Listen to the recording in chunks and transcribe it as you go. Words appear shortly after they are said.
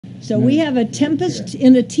So we have a tempest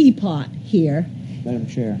in a teapot here. Madam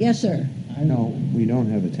Chair. Yes, sir. No, we don't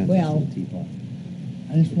have a tempest Well, in the teapot.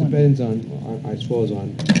 I just It want depends on, I suppose, on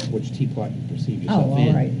which teapot you perceive yourself Oh, all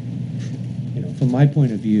in. right. You know, from my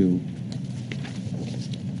point of view,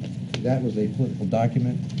 that was a political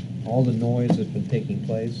document. All the noise that's been taking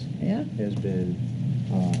place Yeah. has been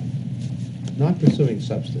not pursuing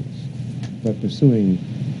substance, but pursuing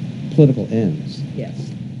political ends,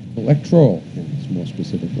 Yes. electoral ends more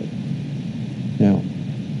specifically. Now,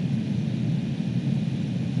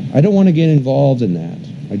 I don't want to get involved in that.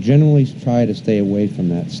 I generally try to stay away from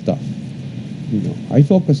that stuff. You know, I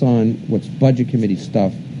focus on what's budget committee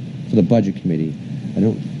stuff for the budget committee. I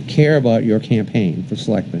don't care about your campaign for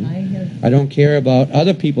selectmen. I don't care about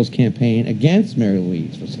other people's campaign against Mary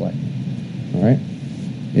Louise for selectmen. All right?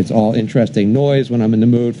 It's all interesting noise when I'm in the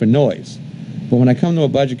mood for noise. But when I come to a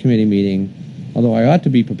budget committee meeting, although I ought to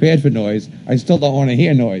be prepared for noise, I still don't want to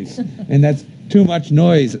hear noise. And that's too much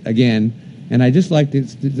noise again, and I just like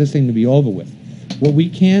this thing to be over with. What we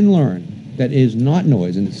can learn that is not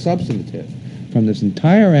noise and is substantive from this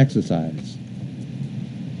entire exercise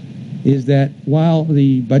is that while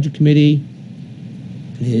the budget committee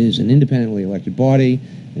is an independently elected body,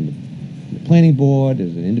 and the planning board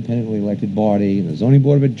is an independently elected body, and the zoning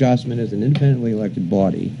board of adjustment is an independently elected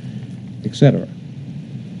body, etc.,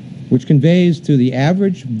 which conveys to the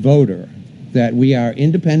average voter that we are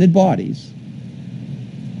independent bodies,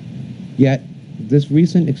 yet this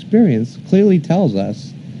recent experience clearly tells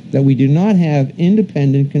us that we do not have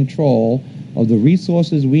independent control of the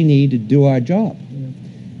resources we need to do our job.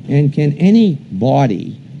 And can any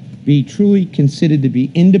body be truly considered to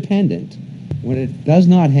be independent when it does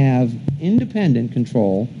not have independent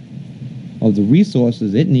control of the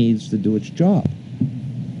resources it needs to do its job?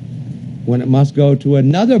 When it must go to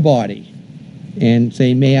another body and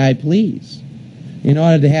say, may I please, in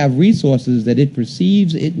order to have resources that it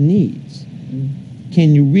perceives it needs.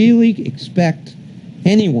 Can you really expect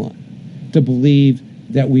anyone to believe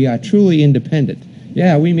that we are truly independent?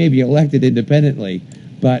 Yeah, we may be elected independently,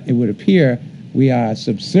 but it would appear we are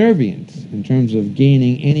subservient in terms of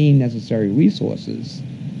gaining any necessary resources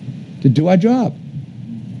to do our job.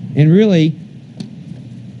 And really,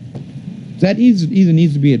 that either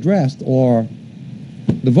needs to be addressed, or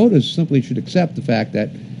the voters simply should accept the fact that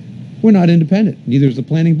we're not independent. Neither is the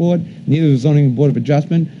planning board, neither is the zoning board of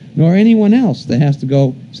adjustment, nor anyone else that has to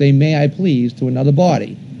go say, may I please, to another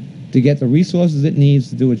body to get the resources it needs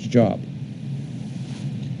to do its job.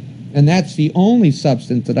 And that's the only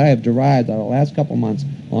substance that I have derived out of the last couple months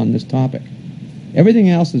on this topic. Everything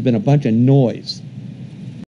else has been a bunch of noise.